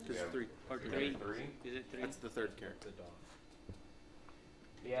 right? Because 3. Or We 3. have 3. Is it 3? That's the third character.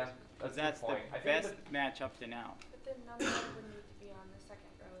 Yeah, Because that's that's the the point. I think best match up to now. But the number would need to be on the second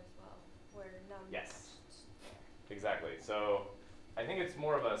row as well, where num. Yes. Exactly. So I think it's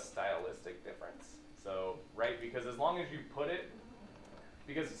more of a stylistic difference. So, right, because as long as you put it,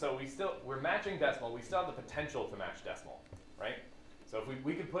 we're matching decimal, we still have the potential to match decimal, right? So if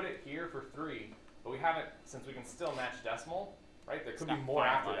we could put it here for 3, but we haven't, since we can still match decimal, right? There could be not more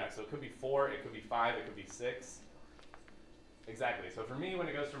after finalized. that. So it could be 4, it could be 5, it could be 6. Exactly. So for me, when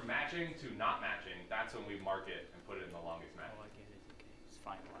it goes from matching to not matching, that's when we mark it and put it in the longest match. Oh, I get it. Okay, it's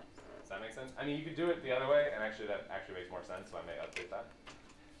finalized. Does that make sense? I mean, you could do it the other way, and actually that actually makes more sense, so I may update that.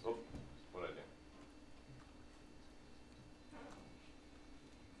 Oh, what did I do?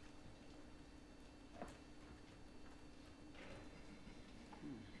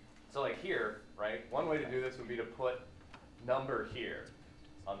 So like here, right, one way to do this would be to put number here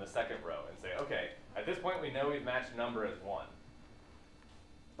on the second row and say, okay, at this point we know we've matched number as 1.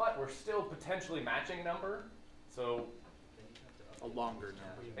 But we're still potentially matching number, so A longer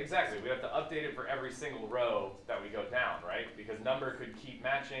number. exactly, we have to update it for every single row that we go down, right? Because number could keep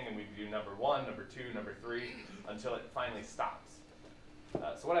matching and we could do number 1, number 2, number 3, until it finally stops.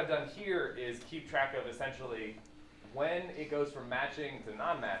 So what I've done here is keep track of essentially when it goes from matching to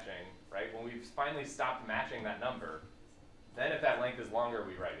non-matching, right? When we've finally stopped matching that number, then if that length is longer,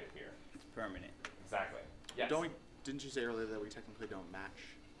 we write it here. It's permanent. Exactly. Yes. Didn't you say earlier that we technically don't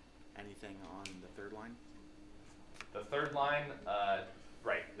match anything on the third line? The third line,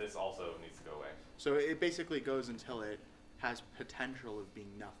 right, this also needs to go away. So it basically goes until it has potential of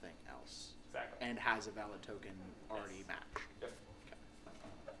being nothing else. Exactly. And has a valid token already Yes. matched. Yep.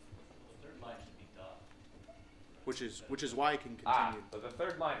 The third line should be dot. Which is why it can continue. But the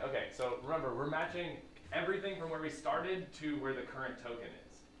third line, okay, so remember, we're matching everything from where we started to where the current token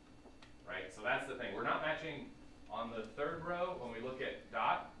is, right? So that's the thing. We're not matching on the third row when we look at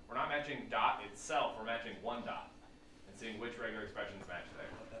dot. We're not matching dot itself. We're matching one dot and seeing which regular expressions match there.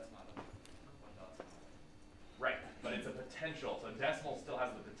 But that's not a one dot's not a- Right, but it's a potential. So decimal still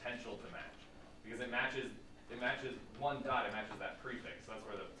has the potential to match because it matches one dot. It matches that prefix. So that's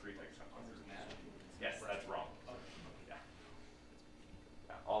where the prefix comes from. Yes, that's wrong. Yeah.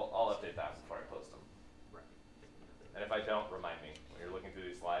 I'll update that before I post them. Right. And if I don't, remind me when you're looking through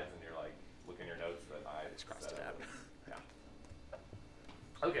these slides and you're like looking at your notes that I Just crossed said it I out. would.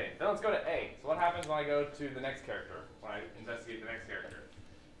 Yeah. Okay, then let's go to A. So what happens when I go to the next character? When I investigate the next character?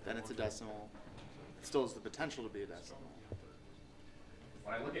 Then it's a decimal. It still has the potential to be a decimal.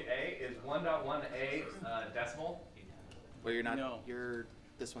 When I look at A, is 1.1A decimal? Well, you're not. No.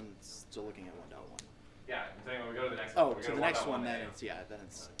 This one's still looking at 1.1. Yeah, I'm saying when we go to the next Oh, one. we to go the to next one, 1.1A. then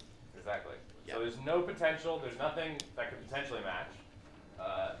it's Exactly. Yeah. So there's no potential, there's nothing that could potentially match.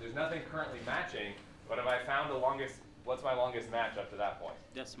 There's nothing currently matching, but have I found the longest, what's my longest match up to that point?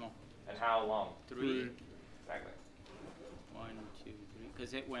 Decimal. And how long? 3. Exactly. 1, 2, 3.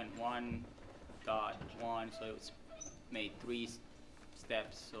 Because it went 1 dot 1, so it's made 3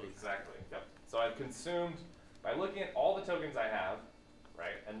 steps. So Exactly, yep. So I've consumed, by looking at all the tokens I have,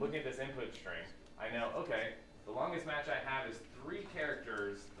 right, and looking at this input string, I know, okay, the longest match I have is 3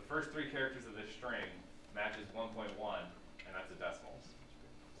 characters, the first 3 characters of this string matches 1.1, and that's a decimal.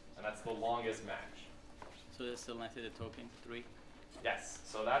 And that's the longest match. So that's the length of the token, 3. Yes,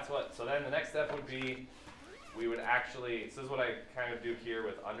 so that's what, so then the next step would be, we would actually, so this is what I kind of do here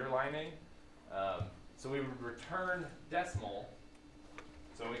with underlining. So we would return decimal.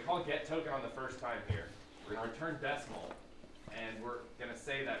 So when we call get token on the first time here, we're going to return decimal, and we're going to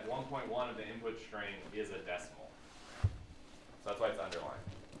say that 1.1 of the input string is a decimal. So that's why it's underlined.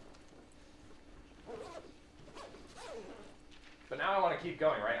 But now I want to keep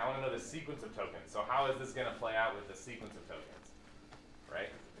going, right? I want to know the sequence of tokens. So how is this going to play out with the sequence of tokens, right?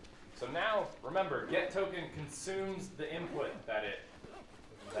 So now, remember, get token consumes the input that it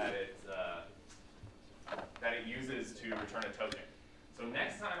uses to return a token. So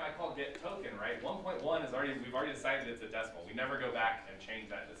next time I call get token, right? 1.1 is we've already decided it's a decimal. We never go back and change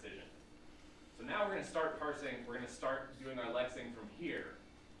that decision. So now we're going to start parsing. We're going to start doing our Lexing from here,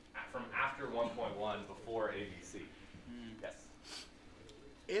 from after 1.1 before ABC. Yes.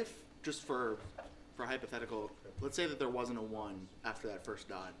 If, just for hypothetical, let's say that there wasn't a 1 after that first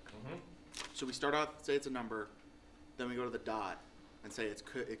dot. So we start off, say it's a number, then we go to the dot and say it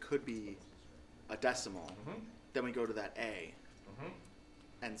could be a decimal. Then we go to that A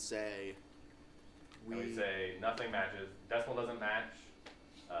and say we say nothing matches. Decimal doesn't match.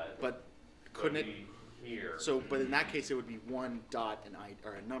 But couldn't it be here? So, but in that case, it would be 1 dot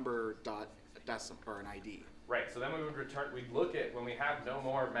or a number dot a decimal or an ID. Right. So then we would return. We'd look at when we have no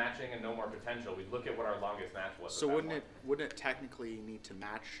more matching and no more potential. We'd look at what our longest match was. So wouldn't it technically need to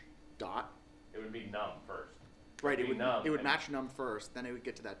match dot? It would be num first. Right. It would num match num first. Then it would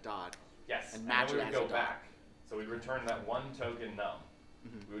get to that dot. Yes. And match then we it would as go a dot. back. So we'd return that 1 token num.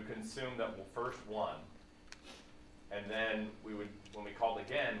 We would consume that first 1. And then we would, when we called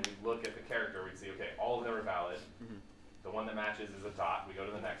again, we'd look at the character. We'd see, okay, all of them are valid. The one that matches is a dot. We go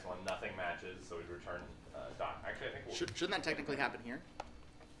to the next one. Nothing matches, so we'd return dot. Actually, I think Shouldn't that technically happen here?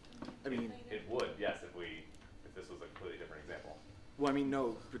 I mean, it would, yes, if this was a completely different example. well, I mean,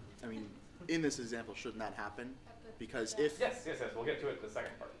 no. But, I mean, in this example, shouldn't that happen? Because if Yes. We'll get to it in the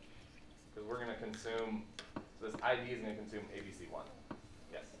second part. Because we're going to consume, so this ID is going to consume ABC1.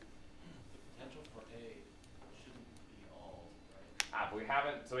 Yes. Potential for A shouldn't be all, right? But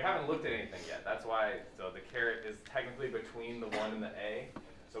we haven't looked at anything yet. That's why, so the caret is technically between the 1 and the A.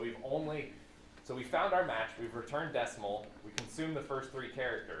 So we found our match, we've returned decimal, we consumed the first 3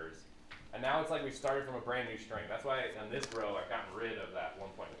 characters, and now it's like we started from a brand new string. That's why on this row I've gotten rid of that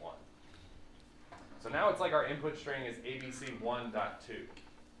 1.1. So now it's like our input string is ABC1.2.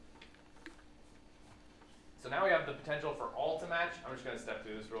 So now we have the potential for all to match. I'm just going to step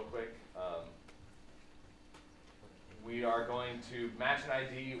through this real quick. we are going to match an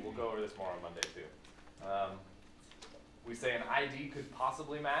ID. We'll go over this more on Monday too. We say an ID could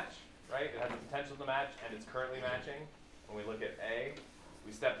possibly match, right? It has the potential to match, and it's currently matching. When we look at A,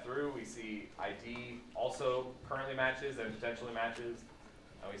 we step through, we see ID also currently matches and potentially matches.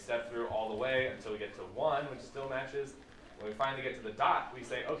 And we step through all the way until we get to 1, which still matches. When we finally get to the dot, we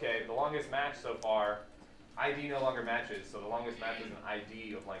say, okay, the longest match so far, ID no longer matches, so the longest match is an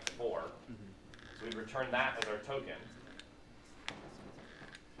ID of length 4. So we'd return that as our token.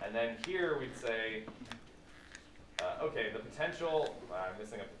 And then here we'd say, okay, the potential, I'm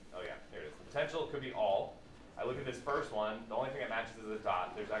missing a, oh yeah, here it is. The potential could be all. I look at this first one, the only thing that matches is a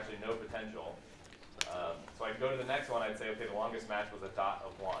dot. There's actually no potential. So I'd go to the next one, I'd say, okay, the longest match was a dot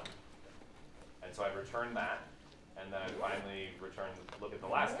of 1. And so I'd return that, and then I'd finally return, look at the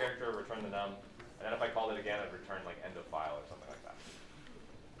last character, return the num, and then if I called it again, I'd return like end of file or something like that.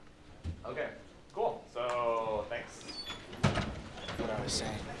 Okay, cool. So thanks. What I was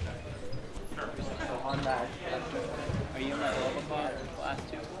saying. Sure. So on that, Are you in that level class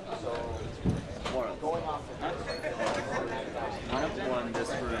too? going off of One this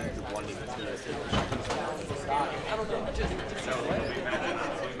room, the one in the CSE. I don't know.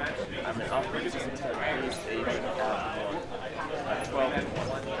 I mean, I'll bring it to the stage and have 12.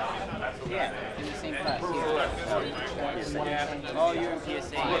 Yeah, in the same class. Yeah. Oh, you're in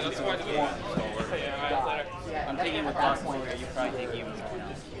PSA. I'm taking the class where you probably take even more now.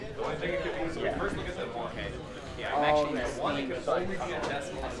 The only thing it could be, so we first look at the one. Yeah, I'm actually in One, it Steam, could so always be a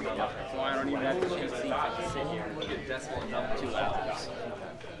decimal number. I don't even have to choose seats. I can sit here and Look at decimal number. 2 hours.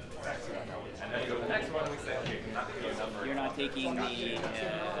 And then we go to the next one, and we say, okay, it cannot be a number. You're not taking the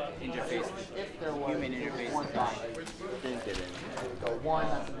interface, human interface. Didn't get in. Go 1,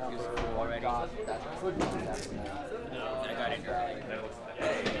 that's a number. Already. Dot, that could be a decimal. I got it early. Then it looks at the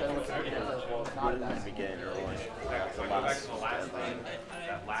Then it looks like it says, well, it's not a In the decimal. beginning or one. So I go back to the last thing,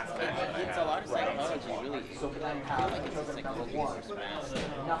 that last thing that I It's a had. lot of psychology, really. So but then you have token number 1.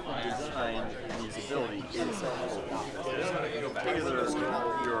 Nothing. Design usability is because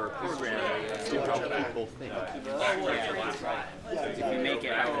your program to help people think. If you make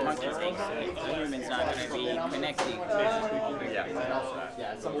it how monkey thinks, the human's not going to be connecting.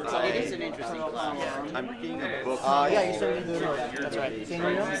 Yeah, So it is an interesting class. I'm reading a book. yeah, you started to do it. That's right. Can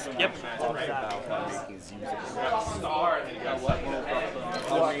you know? Yep. About how making is usable. Star, and then you got what?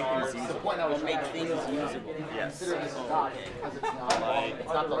 How making is The usable. point I was Will make things usable. Yes. consider this a dot because it's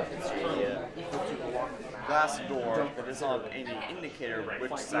not the, it's equal to the longest match. Glass door that doesn't have any indicator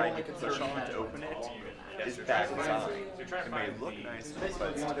which side you can push on to open it is bad design. It may look nice, but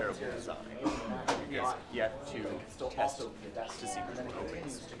it's terrible design. Because you have to test to see which one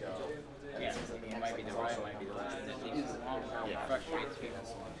opens. Yeah, it might be the right, it might be the left. That takes so long. It frustrates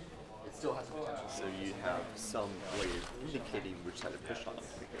people. It still has a potential. So you have some way of indicating which side to push on to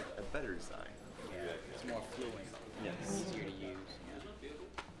make it a better design. Yeah, it's more fluent. Yes. Easier to use. Yeah.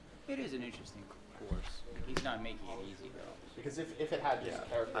 It is an interesting course. He's not making it easy though. Because if it had just Yeah,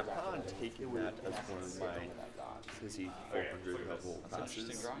 characters I plan on after it, taking it would that as one of my CSE 400 level classes in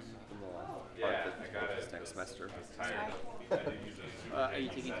the Yeah, I got it. next semester. I was tired of using Are you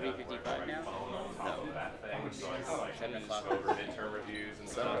taking 355 now? no. That thing, so I was like, 7 o'clock. over midterm reviews and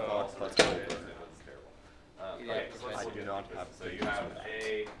stuff. 7 o'clock, So that's it over. was terrible. Yeah, Okay, so let's I look do at not this. have So you have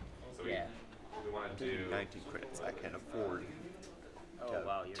a, so Yeah. we want to do 19 credits. I can't afford. Oh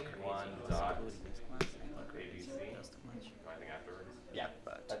wow, you're crazy. one dot Possibilities in this class. I think. ABC. That's too much. Anything afterwards? Yeah,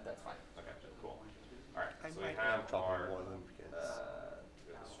 But that's fine. Okay, cool. All right, I so we might have drop our one of them because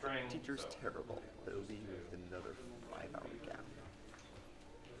we have the string. teacher's so terrible. It'll be with another 5-hour gap.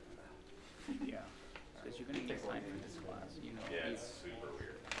 Yeah. Because you're gonna need time for this class. You know. Yeah, You, it's super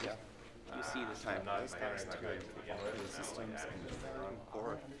weird. Yeah. you see this Time not does my cost handwriting good to begin with, for now, systems like, and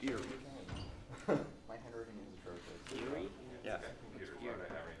or theory. My handwriting is atrocious. theory. Yeah. Computers learn to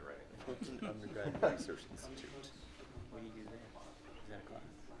have read writing. Fulton Undergraduate Research Institute. What do you do there? Is that a class?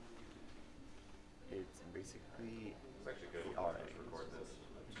 It's basically It's actually good. All right. Let's record this.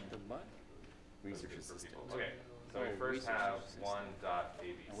 the what? Research assistant. Okay, so we Oh, first research have assistant. one dot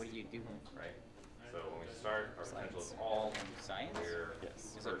ABC. And what do you do? Right? So when we start, our potential is all. Science? We're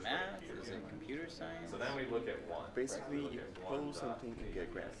Yes. Is first it math? right here. Is it computer science? So then we look at one. Basically, We you look at one propose dot something and get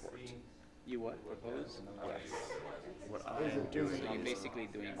a grant for it. ABC. You what? Propose? Yes. What I am doing So you're is basically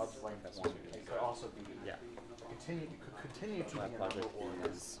doing I'll explain this one. It could also be yeah. could continue to My be a project number or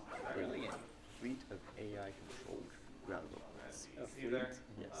is brilliant. fleet of AI controlled ground robots. See there?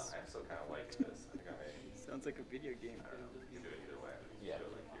 Yes. I still kind of like this. I think I may Sounds like a video game. do it either way. Yeah. Do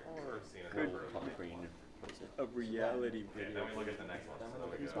it like here. Or I've seen a good number of concrete proposal.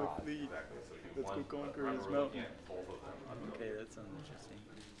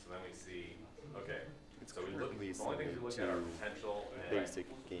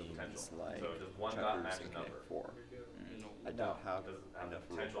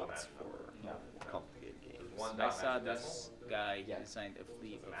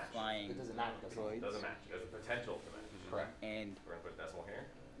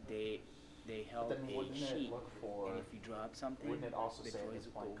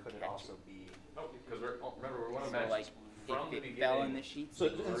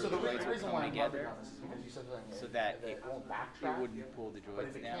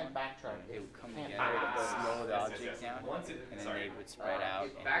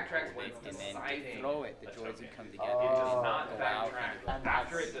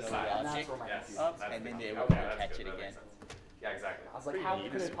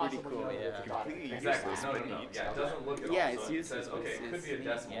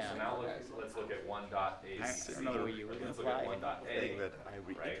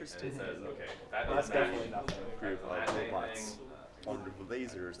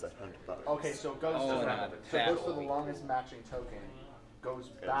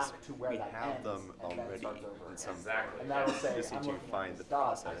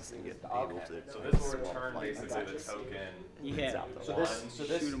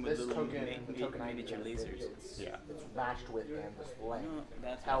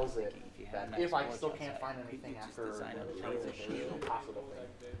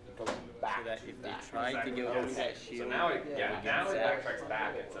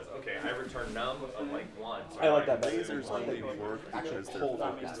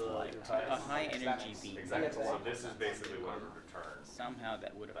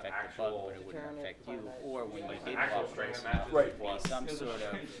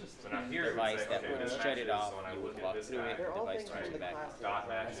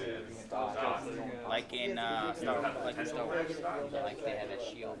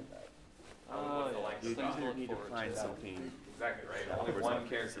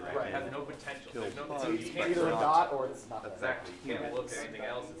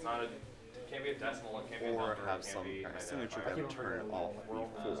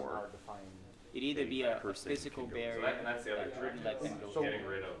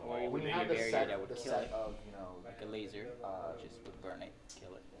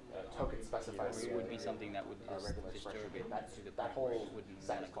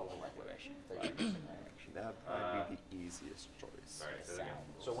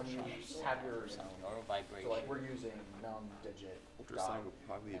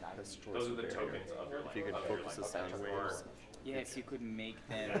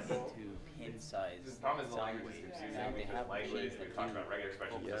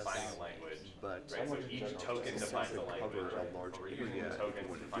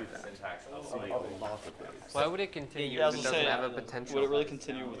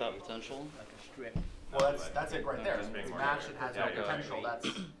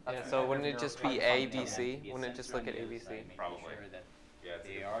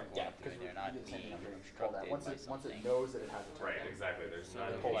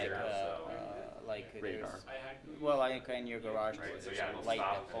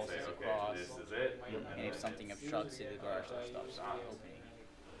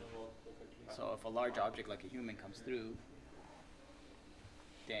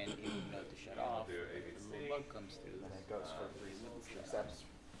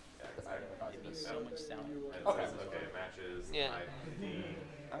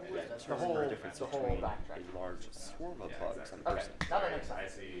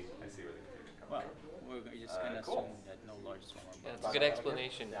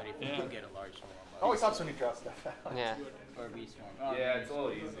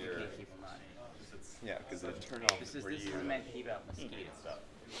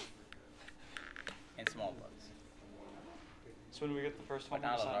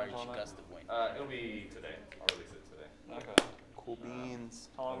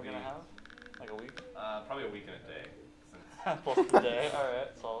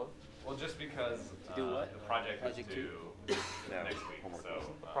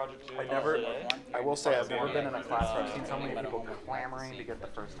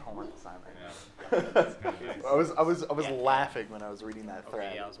 was laughing when I was reading that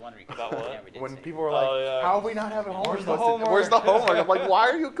thread. Okay, I was wondering. About what? Yeah, we did When say people were like, Oh, yeah. "How are we not having homework?" Where's the posted? Where's the homework? homework? I'm like, "Why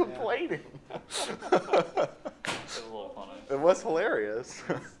are you complaining?" It's a little funny. It was hilarious.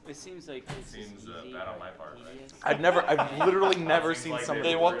 It seems like It this is seems easy, bad on but my part, right? tedious. I've literally never Seems seen like somebody.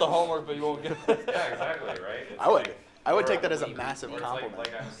 They want the homework, but you won't get it. Yeah, exactly, right? It's I would. like, I would Or- take that as a or massive it's compliment.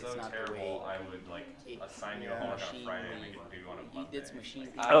 Like I'm so It's not the terrible, way I would like assign you a homework on a Friday and make it due on a Monday. It's machine.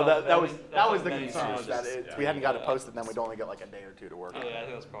 Oh, that was the many concern, was that times. we hadn't got it posted, and then we'd only get like a day or two to work on Yeah, I it.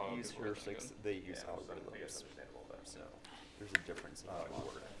 think that's probably Use what people heuristics, think. they use Yeah, so I think algorithms, it's understandable, but. so there's a difference in how it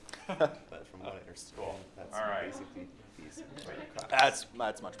works. But from what I understand, Cool. that's All right. basically these.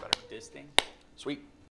 That's much better. This thing. Sweet.